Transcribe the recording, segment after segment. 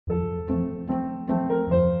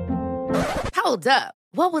Hold up.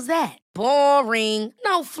 What was that? Boring.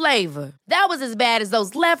 No flavor. That was as bad as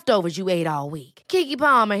those leftovers you ate all week. Keke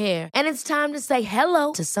Palmer here, and it's time to say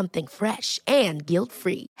hello to something fresh and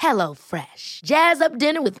guilt-free. Hello Fresh. Jazz up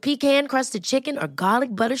dinner with pecan-crusted chicken or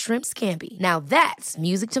garlic butter shrimp scampi. Now that's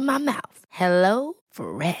music to my mouth. Hello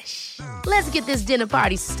Fresh. Let's get this dinner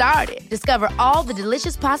party started. Discover all the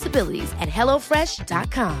delicious possibilities at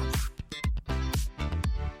hellofresh.com.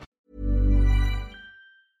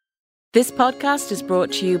 This podcast is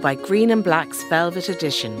brought to you by Green and Black's Velvet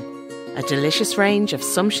Edition, a delicious range of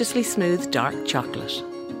sumptuously smooth dark chocolate.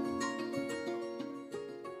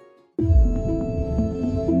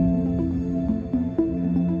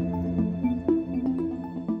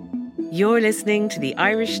 You're listening to the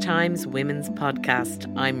Irish Times Women's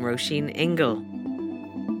Podcast. I'm Roisin Ingle.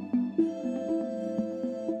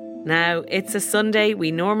 Now, it's a Sunday.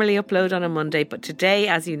 We normally upload on a Monday, but today,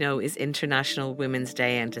 as you know, is International Women's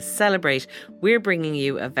Day. And to celebrate, we're bringing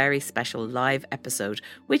you a very special live episode,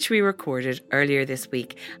 which we recorded earlier this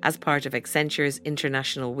week as part of Accenture's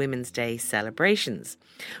International Women's Day celebrations.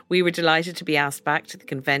 We were delighted to be asked back to the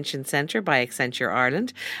Convention Centre by Accenture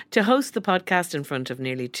Ireland to host the podcast in front of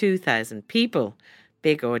nearly 2,000 people.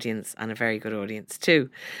 Big audience, and a very good audience too.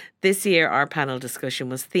 This year our panel discussion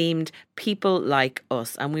was themed People Like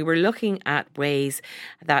Us, and we were looking at ways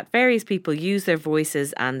that various people use their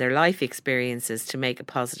voices and their life experiences to make a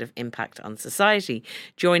positive impact on society.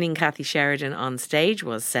 Joining Kathy Sheridan on stage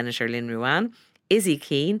was Senator Lynn Ruane, Izzy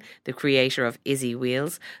Keane, the creator of Izzy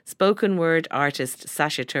Wheels, spoken word artist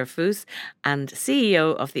Sasha Terfus, and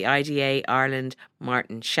CEO of the IDA Ireland,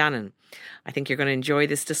 Martin Shannon. I think you're going to enjoy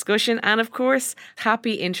this discussion, and of course,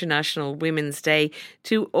 happy International Women's Day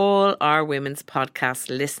to all our women's podcast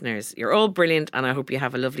listeners. You're all brilliant, and I hope you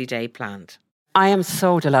have a lovely day planned. I am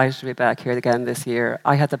so delighted to be back here again this year.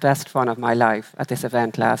 I had the best fun of my life at this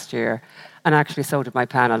event last year, and actually so did my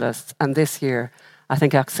panellists. And this year, I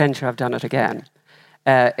think Accenture have done it again.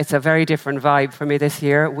 It's a very different vibe for me this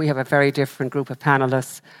year. We have a very different group of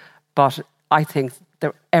panellists, but I think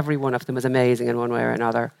that every one of them is amazing in one way or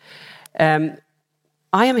another.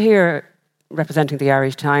 I am here representing the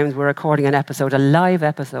Irish Times. We're recording a live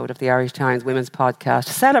episode of the Irish Times Women's Podcast,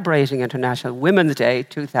 celebrating International Women's Day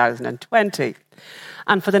 2020.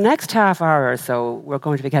 And for the next half hour or so, we're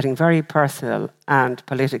going to be getting very personal and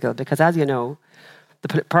political, because as you know, the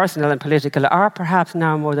personal and political are perhaps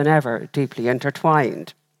now more than ever deeply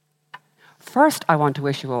intertwined. First, I want to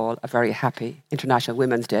wish you all a very happy International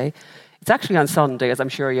Women's Day. It's actually on Sunday, as I'm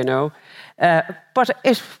sure you know. But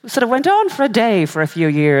it sort of went on for a day for a few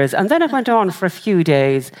years, and then it went on for a few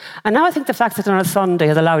days. And now I think the fact that it's on a Sunday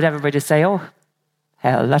has allowed everybody to say, oh,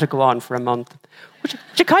 hell, let it go on for a month. Which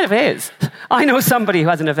it kind of is. I know somebody who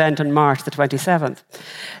has an event on March the 27th.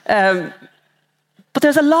 But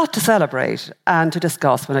there's a lot to celebrate and to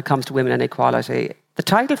discuss when it comes to women and equality. The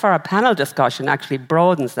title for our panel discussion actually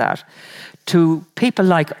broadens that to people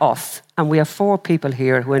like us. And we have 4 people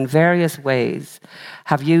here who in various ways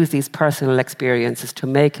have used these personal experiences to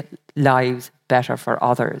make lives better for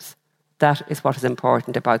others. That is what is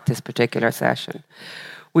important about this particular session.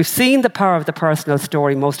 We've seen the power of the personal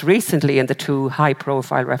story most recently in the 2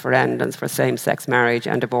 high-profile referendums for same-sex marriage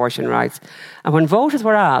and abortion rights. And when voters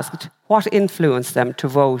were asked what influenced them to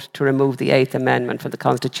vote to remove the 8th Amendment from the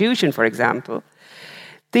Constitution, for example,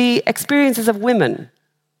 the experiences of women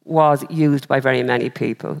was used by very many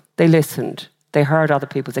people. They listened. They heard other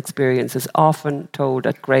people's experiences, often told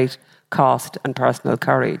at great cost and personal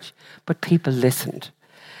courage. But people listened.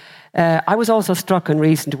 I was also struck in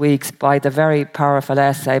recent weeks by the very powerful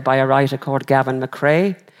essay by a writer called Gavin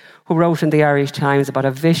McRae, who wrote in the Irish Times about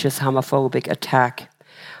a vicious homophobic attack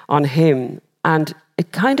on him. And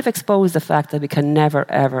it kind of exposed the fact that we can never,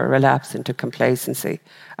 ever relapse into complacency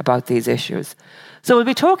about these issues. So we'll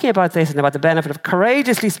be talking about this and about the benefit of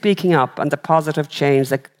courageously speaking up and the positive change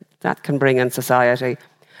that can bring in society.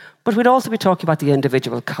 But we'd also be talking about the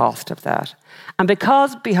individual cost of that. And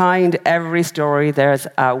because behind every story there's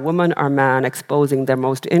a woman or man exposing their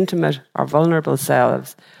most intimate or vulnerable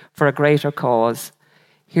selves for a greater cause,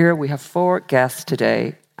 here we have 4 guests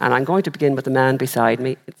today. And I'm going to begin with the man beside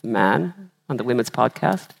me. It's a man on the Women's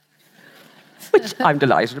Podcast, which I'm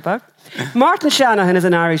delighted about. Martin Shanahan is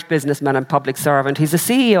an Irish businessman and public servant. He's the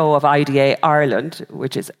CEO of IDA Ireland,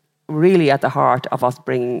 which is really at the heart of us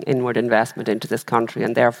bringing inward investment into this country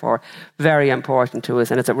and therefore very important to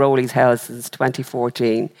us. And it's a role he's held since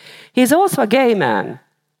 2014. He's also a gay man,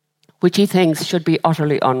 which he thinks should be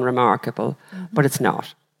utterly unremarkable, but it's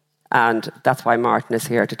not. And that's why Martin is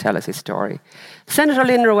here to tell us his story. Senator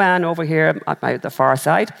Lynn Ruane, over here at the far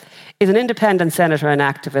side, is an independent senator and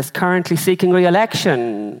activist currently seeking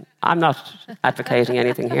re-election I'm not advocating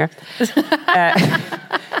anything here.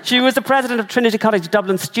 She was the president of Trinity College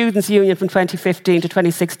Dublin Students' Union from 2015 to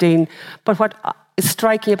 2016. But what is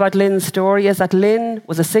striking about Lynn's story is that Lynn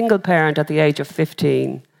was a single parent at the age of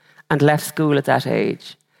 15 and left school at that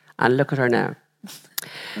age. And look at her now.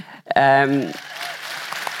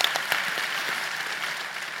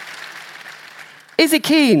 Izzy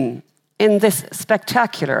Keane, in this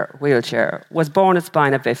spectacular wheelchair, was born with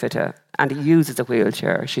spina bifida and uses a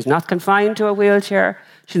wheelchair. She's not confined to a wheelchair.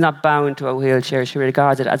 She's not bound to a wheelchair. She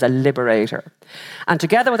regards it as a liberator. And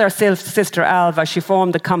together with her sister Alva, she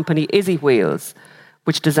formed the company Izzy Wheels,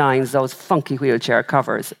 which designs those funky wheelchair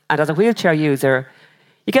covers. And as a wheelchair user,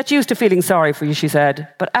 you get used to feeling sorry for you, she said,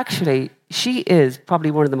 but actually, she is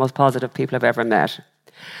probably one of the most positive people I've ever met.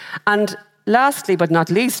 And lastly, but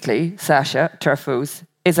not leastly, Sasha Terfus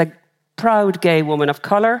is a proud gay woman of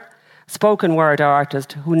colour, spoken word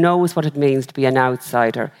artist who knows what it means to be an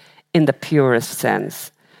outsider in the purest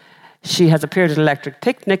sense. She has appeared at Electric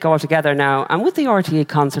Picnic altogether now and with the RTE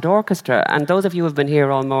Concert Orchestra. And those of you who have been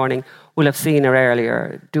here all morning will have seen her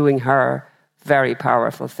earlier doing her very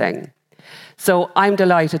powerful thing. So I'm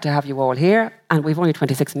delighted to have you all here. And we've only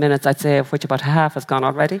 26 minutes, I'd say, of which about half has gone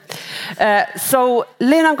already. So,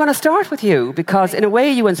 Lynn, I'm going to start with you because in a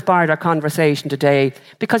way you inspired our conversation today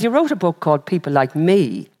because you wrote a book called People Like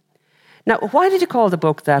Me. Now, why did you call the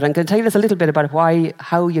book that? And can you tell us a little bit about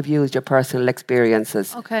how you've used your personal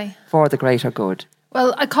experiences for the greater good?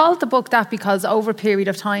 Well, I called the book that because over a period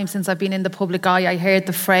of time since I've been in the public eye, I heard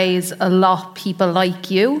the phrase, a lot people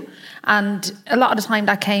like you. And a lot of the time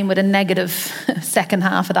that came with a negative second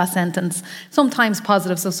half of that sentence. Sometimes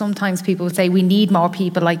positive, so sometimes people would say, we need more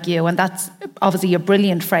people like you. And that's obviously a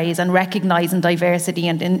brilliant phrase and recognising diversity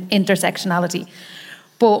and intersectionality.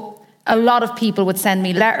 But a lot of people would send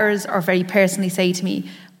me letters or very personally say to me,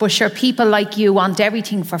 but sure, people like you want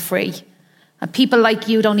everything for free. And people like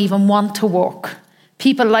you don't even want to work.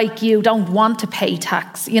 People like you don't want to pay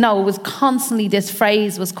tax. You know, it was constantly this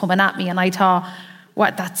phrase was coming at me and I thought,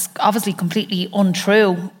 well, that's obviously completely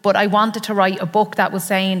untrue. But I wanted to write a book that was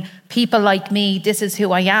saying, people like me, this is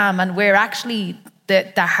who I am. And we're actually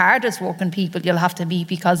the hardest working people you'll have to meet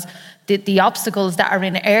because the obstacles that are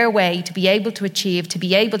in our way to be able to achieve, to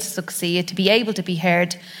be able to succeed, to be able to be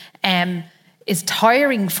heard, is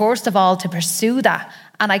tiring, first of all, to pursue that.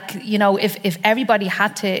 And if everybody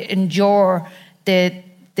had to endure the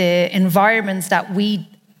environments that we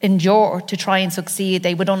endure to try and succeed,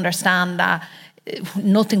 they would understand that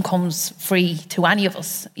nothing comes free to any of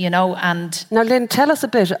us, and... Now, Lynn, tell us a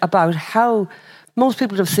bit about how most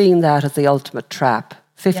people have seen that as the ultimate trap.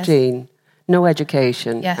 15, yes. No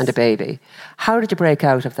education, yes. And a baby. How did you break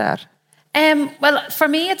out of that? Well, for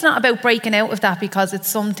me, it's not about breaking out of that because it's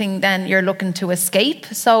something then you're looking to escape.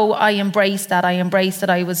 So I embraced that.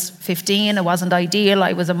 I was 15. It wasn't ideal.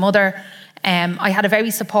 I was a mother. I had a very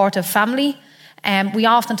supportive family. We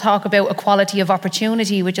often talk about equality of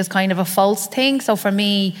opportunity, which is kind of a false thing. So for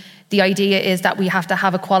me, the idea is that we have to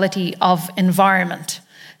have equality of environment.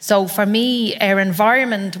 So for me, our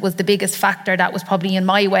environment was the biggest factor that was probably in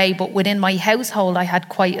my way. But within my household, I had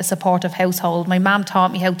quite a supportive household. My mum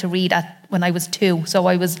taught me how to read when I was 2. So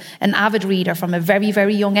I was an avid reader from a very,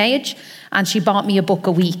 very young age. And she bought me a book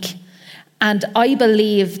a week. And I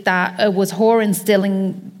believe that it was her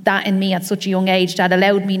instilling that in me at such a young age that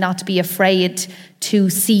allowed me not to be afraid to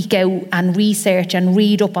seek out and research and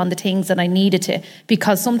read up on the things that I needed to.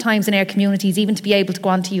 Because sometimes in our communities, even to be able to go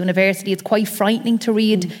on to university, it's quite frightening to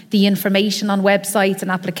read the information on websites and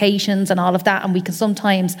applications and all of that. And we can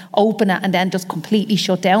sometimes open it and then just completely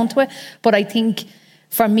shut down to it. But I think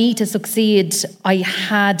for me to succeed, I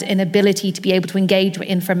had an ability to be able to engage with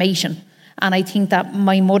information. And I think that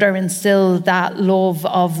my mother instilled that love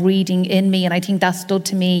of reading in me. And I think that stood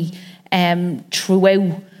to me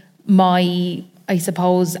throughout my, I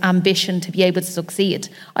suppose, ambition to be able to succeed.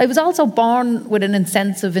 I was also born with an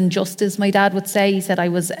sense of injustice, my dad would say. He said I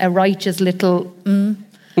was a righteous little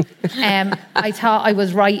I thought I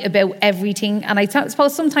was right about everything. And I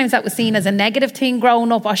suppose sometimes that was seen as a negative thing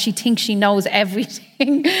growing up. Or she thinks she knows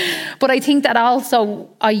everything. But I think that also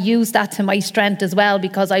I used that to my strength as well,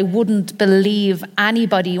 because I wouldn't believe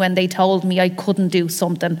anybody when they told me I couldn't do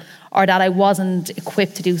something, or that I wasn't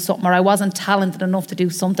equipped to do something, or I wasn't talented enough to do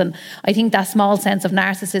something. I think that small sense of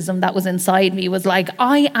narcissism that was inside me was like,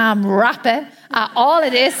 I am rapid at all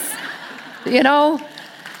of this,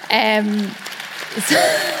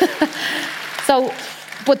 So,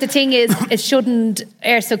 but the thing is,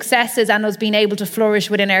 our successes and us being able to flourish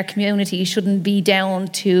within our community shouldn't be down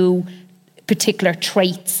to particular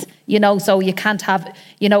traits, so you can't have,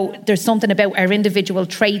 there's something about our individual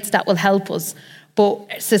traits that will help us.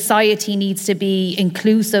 But society needs to be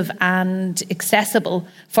inclusive and accessible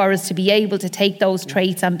for us to be able to take those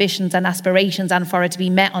traits, ambitions and aspirations, and for it to be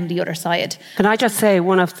met on the other side. Can I just say,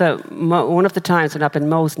 one of the times when I've been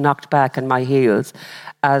most knocked back on my heels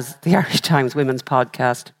as the Irish Times Women's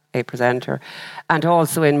Podcast, a presenter, and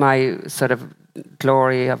also in my sort of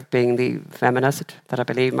glory of being the feminist that I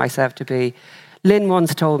believe myself to be, Lynn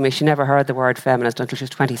once told me she never heard the word feminist until she was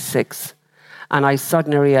 26. And I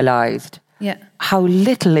suddenly realised how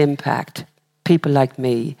little impact people like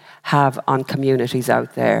me have on communities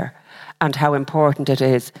out there, and how important it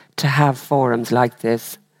is to have forums like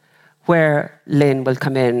this where Lynn will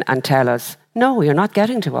come in and tell us, no, you're not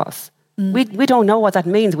getting to us. We don't know what that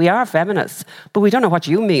means. We are feminists, but we don't know what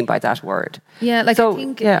you mean by that word. Yeah, I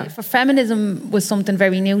think for feminism was something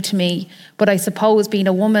very new to me, but I suppose being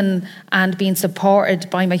a woman and being supported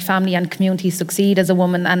by my family and community succeed as a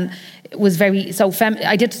woman, and it was very,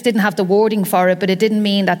 I just didn't have the wording for it, but it didn't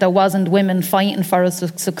mean that there wasn't women fighting for us to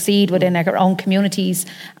succeed within our own communities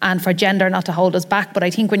and for gender not to hold us back. But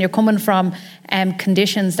I think when you're coming from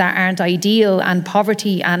conditions that aren't ideal and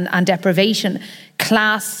poverty and deprivation,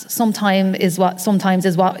 class sometimes is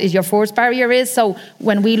what your first barrier is. So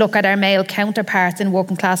when we look at our male counterparts in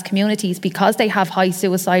working class communities, because they have high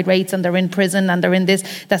suicide rates and they're in prison and they're in this,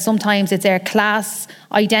 that sometimes it's their class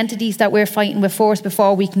identities that we're fighting with first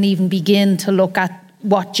before we can even begin to look at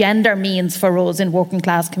what gender means for us in working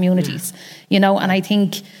class communities. And I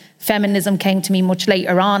think feminism came to me much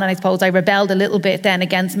later on, and I suppose I rebelled a little bit then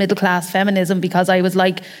against middle class feminism, because I was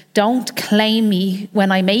like, don't claim me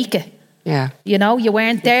when I make it. Yeah. You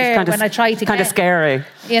weren't there when I tried to get. Kind of scary.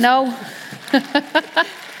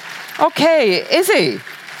 Okay, Izzy.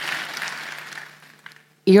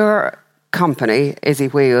 Your company, Izzy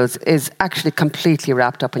Wheels, is actually completely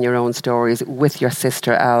wrapped up in your own stories with your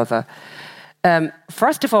sister, Alva.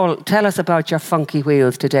 First of all, tell us about your funky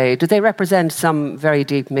wheels today. Do they represent some very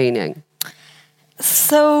deep meaning?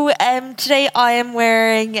 So today I am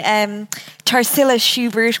wearing Tarsila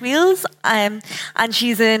Schubert wheels, and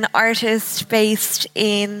she's an artist based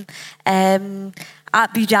in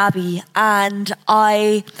Abu Dhabi, and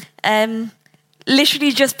I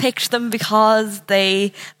literally just picked them because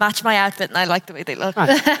they match my outfit and I like the way they look.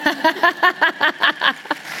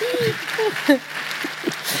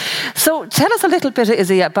 So tell us a little bit,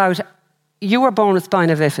 Izzy, about, you were born with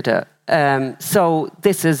spina bifida, so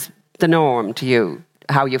this is the norm to you,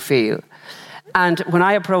 how you feel. And when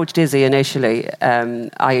I approached Izzy initially,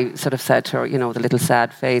 I sort of said to her, the little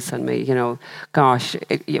sad face on me, gosh,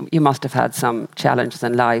 you must have had some challenges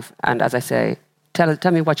in life. And as I say,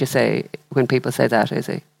 tell me what you say when people say that,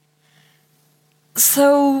 Izzy.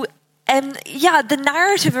 So, the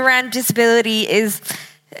narrative around disability is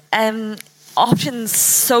often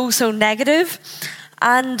so negative.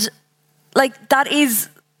 And, that is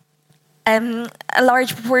a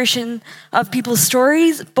large proportion of people's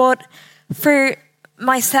stories, but for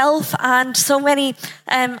myself and so many,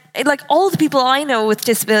 all the people I know with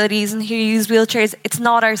disabilities and who use wheelchairs, it's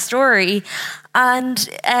not our story. And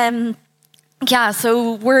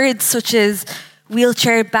so words such as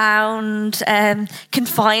wheelchair bound,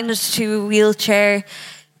 confined to a wheelchair,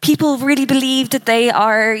 people really believe that they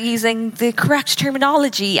are using the correct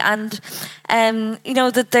terminology and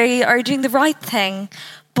that they are doing the right thing.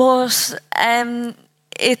 But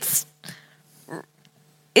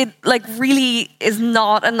it really is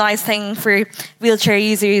not a nice thing for wheelchair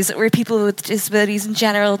users or people with disabilities in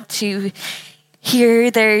general to hear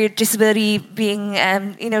their disability being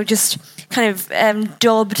just kind of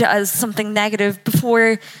dubbed as something negative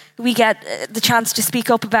before we get the chance to speak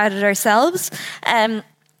up about it ourselves.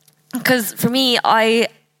 Because for me, I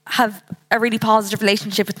have a really positive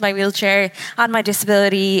relationship with my wheelchair and my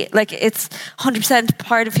disability. It's 100%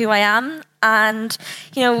 part of who I am. And,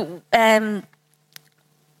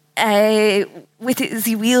 with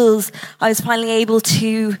Izzy Wheels, I was finally able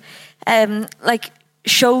to,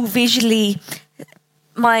 show visually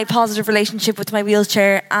my positive relationship with my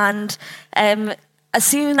wheelchair. And as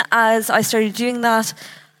soon as I started doing that,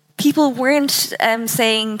 people weren't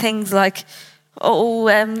saying things like, oh,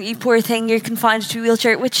 you poor thing, you're confined to a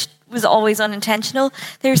wheelchair, which was always unintentional.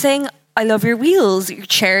 They were saying, I love your wheels, your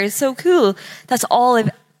chair is so cool. That's all I've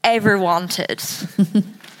ever wanted.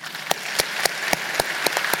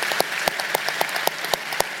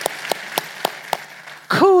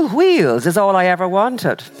 Cool wheels is all I ever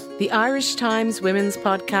wanted. The Irish Times Women's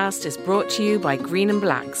Podcast is brought to you by Green and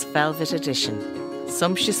Black's Velvet Edition.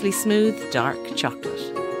 Sumptuously smooth, dark chocolate.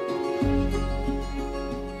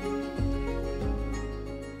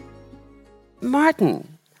 Martin,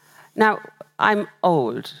 now I'm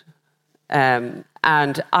old,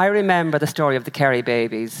 And I remember the story of the Kerry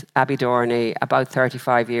babies, Abby Dorney, about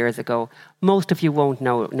 35 years ago. Most of you won't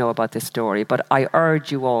know about this story, but I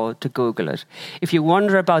urge you all to Google it. If you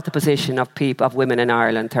wonder about the position of women in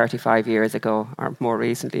Ireland 35 years ago, or more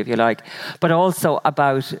recently, if you like, but also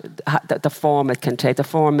about the form it can take, the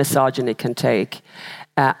form misogyny can take,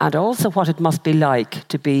 and also what it must be like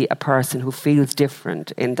to be a person who feels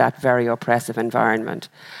different in that very oppressive environment.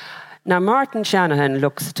 Now, Martin Shanahan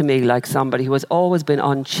looks to me like somebody who has always been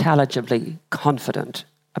unchallengeably confident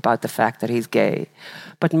about the fact that he's gay.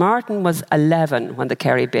 But Martin was 11 when the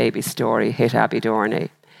Kerry baby story hit Abby Dorney.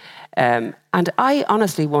 And I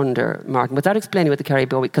honestly wonder, Martin, without explaining what the Kerry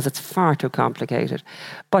baby, because it's far too complicated,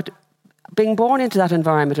 but being born into that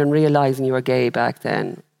environment and realising you were gay back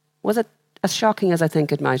then, was it as shocking as I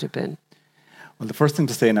think it might have been? Well, the first thing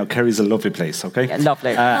to say now, Kerry's a lovely place, okay? Yeah,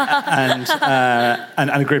 lovely. And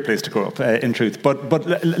a great place to grow up, in truth. But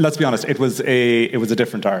let's be honest, it was a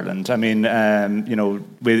different Ireland. I mean,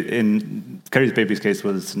 in Kerry's baby's case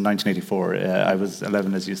was 1984. I was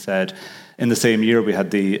 11, as you said. In the same year, we had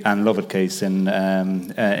the Anne Lovett case in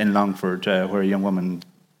Longford, where a young woman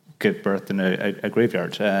gave birth in a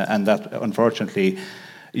graveyard, and that, unfortunately,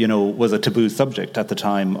 was a taboo subject at the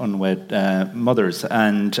time, unwed mothers,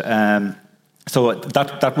 and. So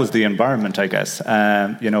that was the environment, I guess.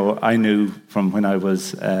 I knew from when I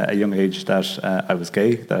was a young age that I was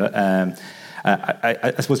gay. That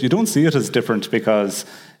I suppose you don't see it as different because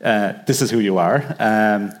this is who you are.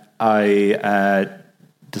 I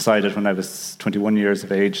decided when I was 21 years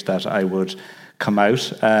of age that I would come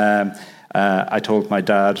out. I told my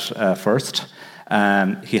dad first.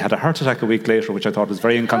 He had a heart attack a week later, which I thought was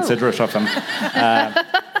very inconsiderate of him.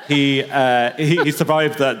 He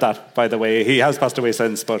survived that, by the way. He has passed away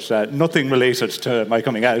since, but nothing related to my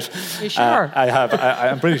coming out. You sure?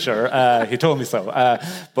 I'm pretty sure. He told me so.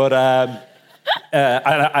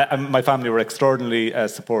 My family were extraordinarily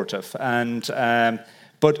supportive.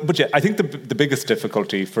 But yeah, I think the biggest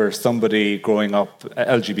difficulty for somebody growing up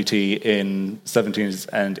LGBT in 70s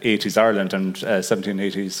and 80s Ireland and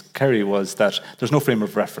 1780s Kerry was that there's no frame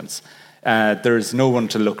of reference. There's no one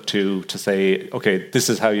to look to say, okay, this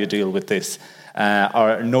is how you deal with this.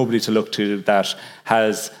 Or nobody to look to that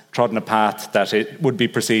has trodden a path that it would be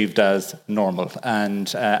perceived as normal. And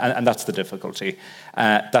that's the difficulty.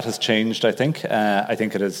 That has changed, I think. I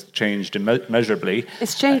think it has changed immeasurably.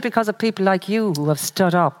 It's changed because of people like you who have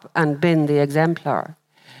stood up and been the exemplar.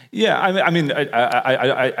 Yeah,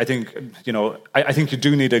 I think I think you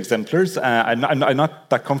do need exemplars. I'm not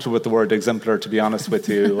that comfortable with the word exemplar, to be honest with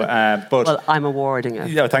you. But well, I'm awarding it.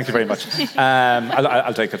 Yeah, thank you very much.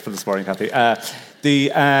 I'll take it for this morning, Kathy. But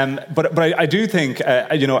I do think,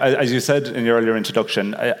 as you said in your earlier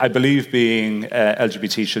introduction, I believe being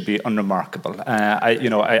LGBT should be unremarkable.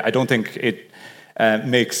 I don't think it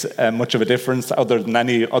makes much of a difference other than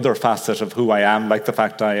any other facet of who I am, like the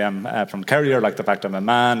fact I am from Kerry, or like the fact I'm a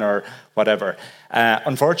man, or whatever.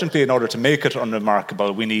 Unfortunately, in order to make it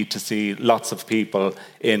unremarkable, we need to see lots of people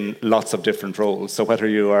in lots of different roles. So whether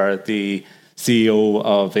you are the CEO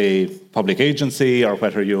of a public agency, or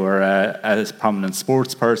whether you're a prominent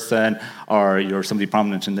sports person, or you're somebody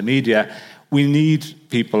prominent in the media, we need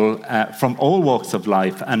people from all walks of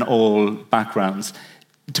life and all backgrounds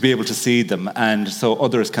to be able to see them, and so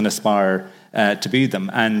others can aspire to be them.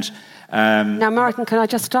 And now, Martin, can I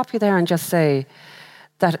just stop you there and just say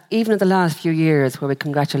that even in the last few years, where we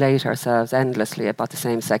congratulate ourselves endlessly about the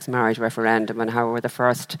same-sex marriage referendum and how we're the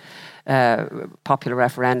first popular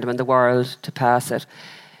referendum in the world to pass it,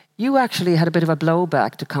 you actually had a bit of a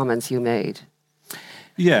blowback to comments you made.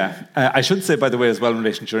 Yeah, I should say, by the way, as well, in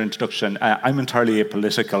relation to your introduction, I'm entirely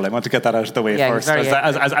apolitical. I want to get that out of the way first,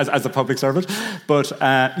 as a public servant. But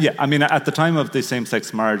at the time of the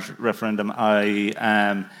same-sex marriage referendum,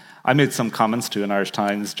 I made some comments to an Irish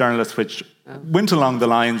Times journalist, which went along the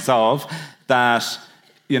lines of that,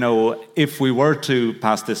 if we were to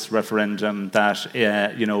pass this referendum, that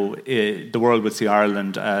the world would see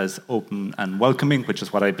Ireland as open and welcoming, which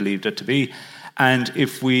is what I believed it to be. And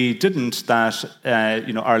if we didn't, that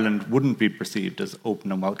Ireland wouldn't be perceived as open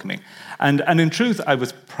and welcoming. And in truth, I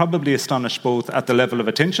was probably astonished both at the level of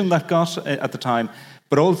attention that got at the time,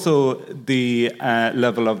 but also the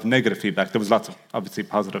level of negative feedback. There was lots of, obviously,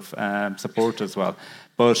 positive support as well.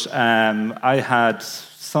 But I had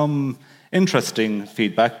some interesting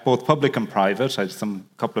feedback, both public and private. I had a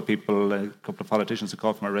couple of politicians who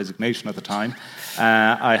called for my resignation at the time.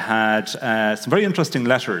 I had some very interesting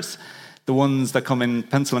letters. The ones that come in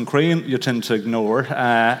pencil and crayon, you tend to ignore.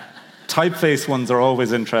 typeface ones are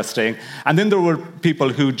always interesting. And then there were people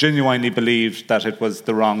who genuinely believed that it was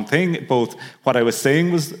the wrong thing, both what I was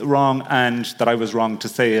saying was wrong and that I was wrong to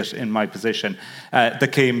say it in my position.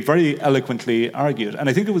 That came very eloquently argued. And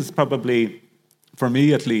I think it was probably, for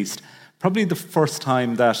me at least, probably the first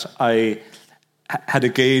time that I had a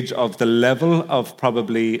gauge of the level of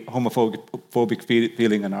probably homophobic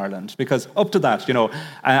feeling in Ireland. Because up to that,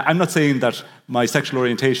 I'm not saying that my sexual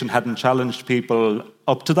orientation hadn't challenged people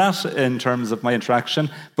up to that in terms of my interaction,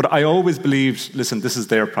 but I always believed, listen, this is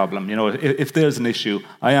their problem. If there's an issue,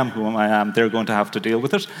 I am who I am, they're going to have to deal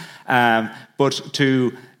with it. But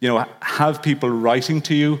to have people writing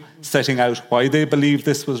to you, setting out why they believe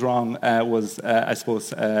this was wrong, was, I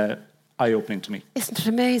suppose, eye-opening to me. Isn't it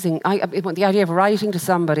amazing? The idea of writing to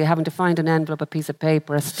somebody, having to find an envelope, a piece of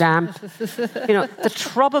paper, a stamp. The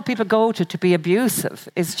trouble people go to be abusive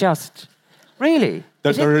is just, really.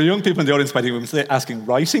 There are young people in the audience asking,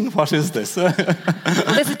 writing? What is this?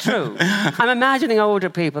 This is true. I'm imagining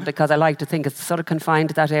older people because I like to think it's sort of confined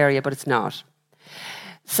to that area, but it's not.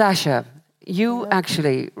 Sasha, you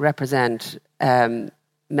actually represent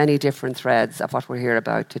many different threads of what we're here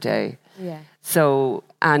about today. Yeah. So,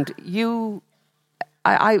 and you,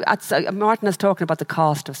 Martin is talking about the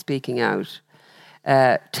cost of speaking out.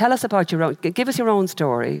 Tell us about give us your own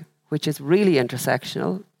story, which is really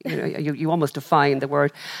intersectional. You almost define the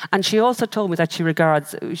word. And she also told me that she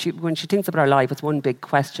regards, when she thinks about her life, it's one big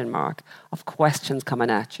question mark of questions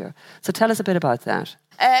coming at you. So tell us a bit about that.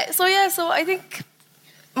 So I think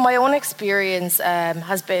my own experience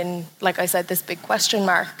has been, like I said, this big question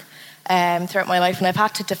mark throughout my life, and I've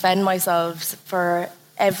had to defend myself for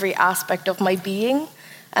every aspect of my being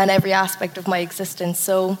and every aspect of my existence.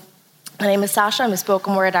 So my name is Sasha, I'm a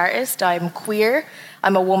spoken word artist, I'm queer,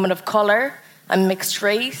 I'm a woman of colour, I'm mixed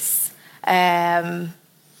race, and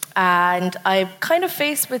I'm kind of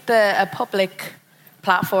faced with a public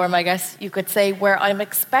platform, I guess you could say, where I'm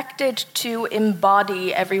expected to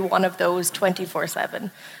embody every one of those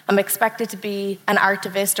 24/7. I'm expected to be an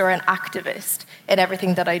artivist or an activist in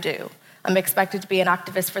everything that I do. I'm expected to be an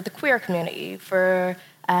activist for the queer community, for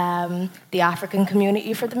the African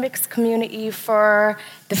community, for the mixed community, for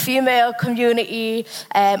the female community.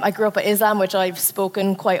 I grew up at Islam, which I've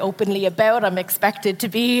spoken quite openly about. I'm expected to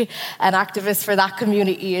be an activist for that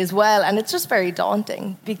community as well. And it's just very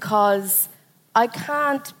daunting because I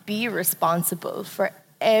can't be responsible for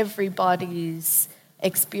everybody's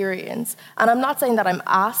experience. And I'm not saying that I'm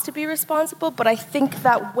asked to be responsible, but I think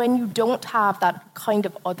that when you don't have that kind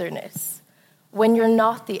of otherness, when you're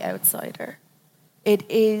not the outsider,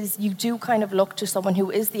 you do kind of look to someone who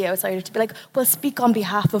is the outsider to be like, well, speak on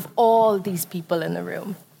behalf of all these people in the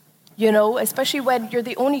room. Especially when you're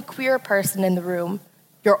the only queer person in the room,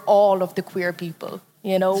 you're all of the queer people.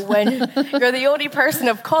 When you're the only person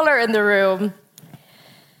of colour in the room,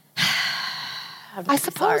 I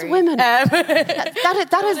suppose women,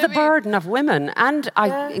 that is the burden of women and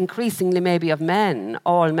increasingly maybe of men,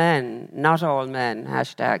 all men, not all men,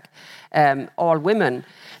 #, all women.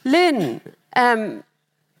 Lynn,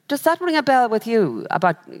 does that ring a bell with you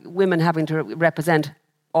about women having to represent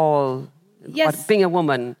all, being a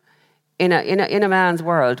woman in a man's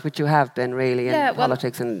world, which you have been really in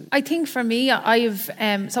politics? And I think for me, I've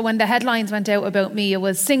so when the headlines went out about me, it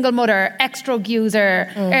was single mother, ex-drug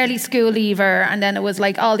user, early school leaver, and then it was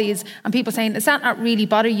like all these, and people saying, does that not really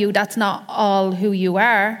bother you? That's not all who you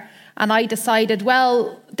are. And I decided,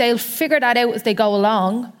 well, they'll figure that out as they go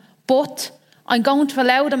along, but I'm going to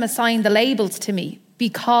allow them assign the labels to me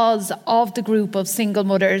because of the group of single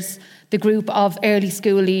mothers, the group of early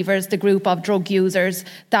school leavers, the group of drug users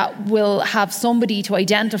that will have somebody to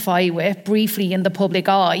identify with briefly in the public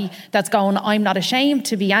eye that's going, I'm not ashamed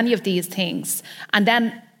to be any of these things. And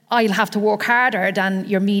then I'll have to work harder than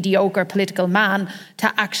your mediocre political man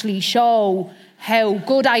to actually show how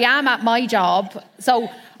good I am at my job. So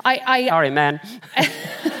Sorry, man.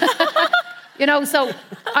 So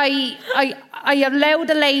I allowed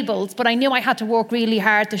the labels, but I knew I had to work really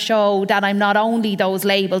hard to show that I'm not only those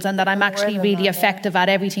labels and that I'm actually really effective at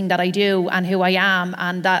everything that I do and who I am,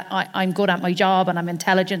 and that I'm good at my job and I'm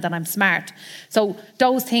intelligent and I'm smart. So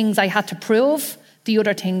those things I had to prove. The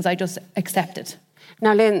other things I just accepted.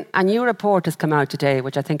 Now, Lynn, a new report has come out today,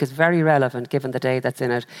 which I think is very relevant given the day that's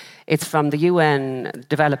in it. It's from the UN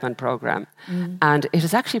Development Programme. And it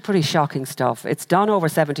is actually pretty shocking stuff. It's done over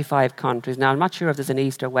 75 countries. Now, I'm not sure if there's an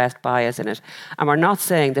East or West bias in it. And we're not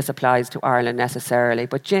saying this applies to Ireland necessarily.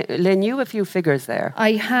 But Lynn, you have a few figures there.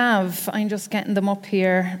 I have. I'm just getting them up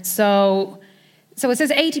here. So So it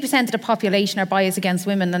says 80% of the population are biased against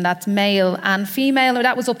women, and that's male and female. Now,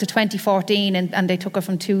 that was up to 2014, and they took it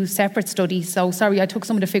from 2 separate studies. So, sorry, I took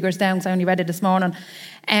some of the figures down because I only read it this morning.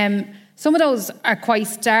 Some of those are quite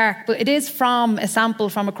stark, but it is from a sample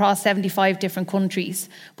from across 75 different countries.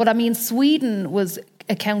 But I mean, Sweden was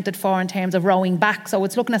accounted for in terms of rowing back. So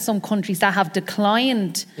it's looking at some countries that have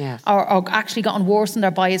declined or actually gotten worse in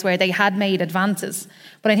their bias where they had made advances.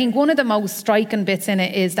 But I think one of the most striking bits in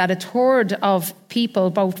it is that a third of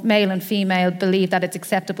people, both male and female, believe that it's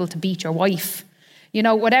acceptable to beat your wife. You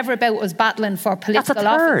know, whatever about us battling for political office.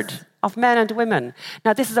 That's a third of men and women.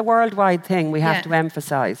 Now, this is a worldwide thing we have to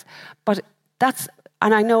emphasise. But that's,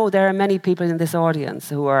 and I know there are many people in this audience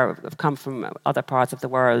who have come from other parts of the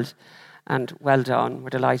world, and well done, we're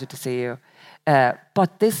delighted to see you.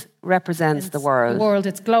 But this represents the world. The world,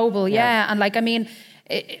 it's global, And like, I mean,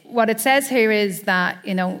 what it says here is that,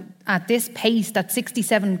 you know, at this pace, that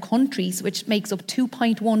 67 countries, which makes up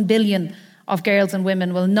 2.1 billion of girls and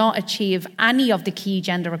women, will not achieve any of the key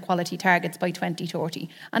gender equality targets by 2030.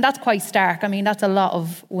 And that's quite stark. I mean, that's a lot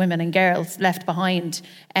of women and girls left behind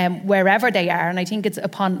wherever they are. And I think it's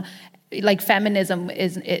upon, like, feminism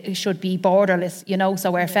it should be borderless, you know,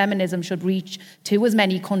 so our feminism should reach to as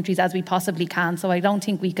many countries as we possibly can. So I don't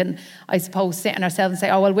think we can, I suppose, sit in ourselves and say,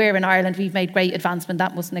 oh, well, we're in Ireland, we've made great advancement,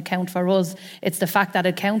 that mustn't account for us. It's the fact that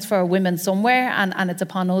it counts for women somewhere, and it's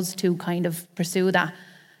upon us to kind of pursue that.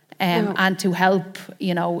 And to help,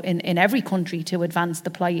 you know, in every country to advance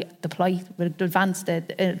the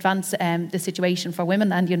situation for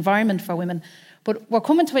women and the environment for women. But we're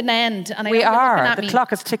coming to an end, and we are. The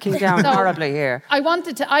clock is ticking down horribly here. I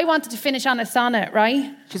wanted to finish on a sonnet,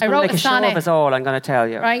 right? She's going to make a show of us all, I'm going to tell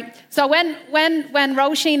you. Right. So when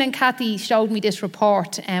Roisin and Kathy showed me this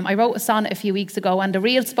report, I wrote a sonnet a few weeks ago, and the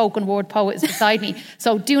real spoken word poet is beside me.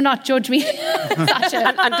 So do not judge me,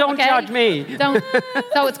 Sasha. And don't judge me. Don't.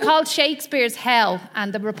 So it's called Shakespeare's Hell,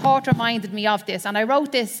 and the report reminded me of this. And I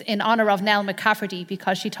wrote this in honour of Nell McCafferty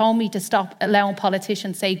because she told me to stop allowing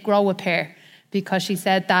politicians say grow a pair, because she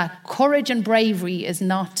said that courage and bravery is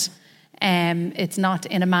not, it's not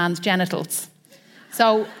in a man's genitals.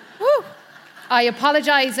 So, I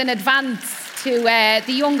apologise in advance to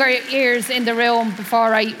the younger ears in the room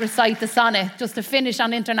before I recite the sonnet, just to finish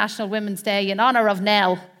on International Women's Day in honour of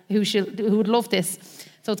Nell, who would love this.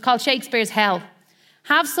 So it's called Shakespeare's Hell.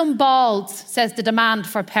 Have some balls, says the demand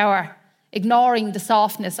for power, ignoring the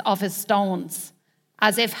softness of his stones,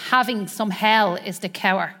 as if having some hell is the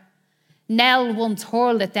cower. Nell once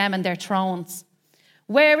hurled at them and their thrones.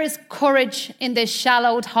 Where is courage in this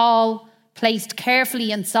shallowed hall, placed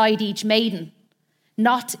carefully inside each maiden?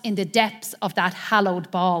 Not in the depths of that hallowed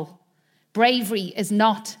ball. Bravery is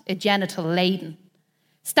not a genital laden.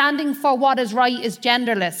 Standing for what is right is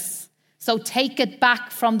genderless, so take it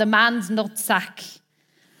back from the man's nutsack.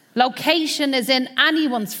 Location is in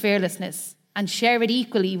anyone's fearlessness, and share it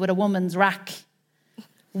equally with a woman's rack.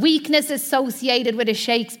 Weakness associated with a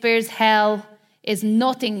Shakespeare's hell is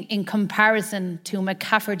nothing in comparison to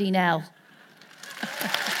McCafferty Nell.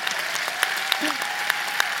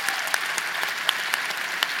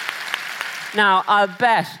 Now, I'll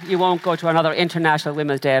bet you won't go to another International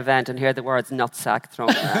Women's Day event and hear the words nutsack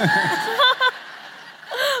thrown around.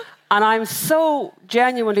 And I'm so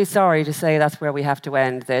genuinely sorry to say that's where we have to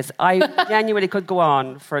end this. I genuinely could go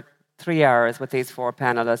on for 3 hours with these 4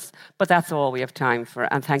 panellists, but that's all we have time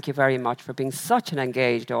for. And thank you very much for being such an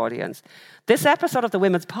engaged audience. This episode of the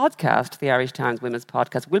Women's Podcast, the Irish Times Women's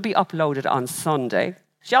Podcast, will be uploaded on Sunday,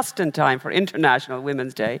 just in time for International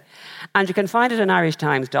Women's Day. And you can find it on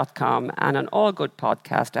irishtimes.com and on all good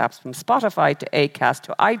podcast apps, from Spotify to Acast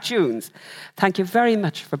to iTunes. Thank you very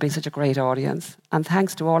much for being such a great audience. And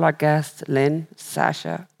thanks to all our guests, Lynn,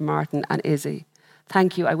 Sasha, Martin and Izzy.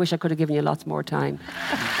 Thank you. I wish I could have given you lots more time.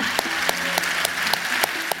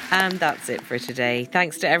 And that's it for today.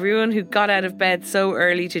 Thanks to everyone who got out of bed so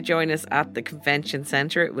early to join us at the convention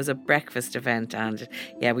centre. It was a breakfast event, and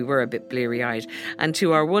yeah, we were a bit bleary-eyed. And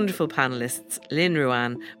to our wonderful panellists, Lynn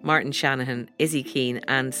Ruane, Martin Shanahan, Izzy Keane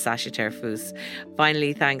and Sasha Terfus.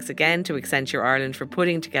 Finally, thanks again to Accenture Ireland for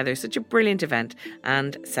putting together such a brilliant event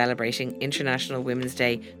and celebrating International Women's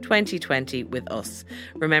Day 2020 with us.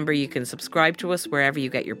 Remember, you can subscribe to us wherever you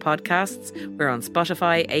get your podcasts. We're on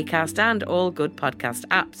Spotify, Acast and all good podcast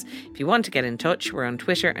apps. If you want to get in touch, we're on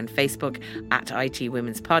Twitter and Facebook at IT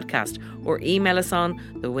Women's Podcast, or email us on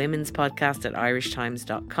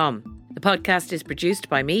thewomenspodcast@irishtimes.com. The podcast is produced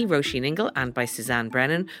by me, Roisin Ingle, and by Suzanne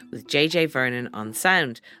Brennan, with JJ Vernon on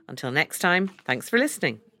sound. Until next time, thanks for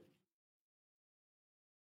listening.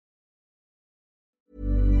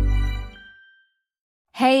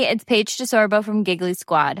 Hey, it's Paige DeSorbo from Giggly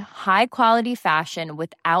Squad. High quality fashion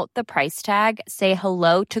without the price tag. Say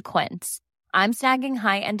hello to Quince. I'm snagging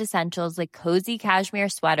high-end essentials like cozy cashmere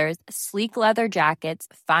sweaters, sleek leather jackets,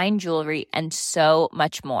 fine jewelry, and so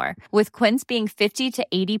much more. With Quince being 50 to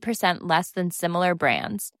 80% less than similar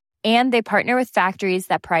brands. And they partner with factories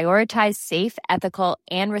that prioritize safe, ethical,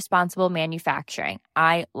 and responsible manufacturing.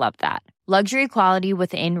 I love that. Luxury quality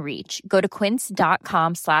within reach. Go to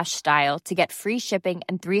quince.com/style to get free shipping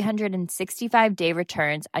and 365-day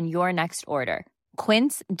returns on your next order.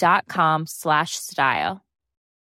 Quince.com/style.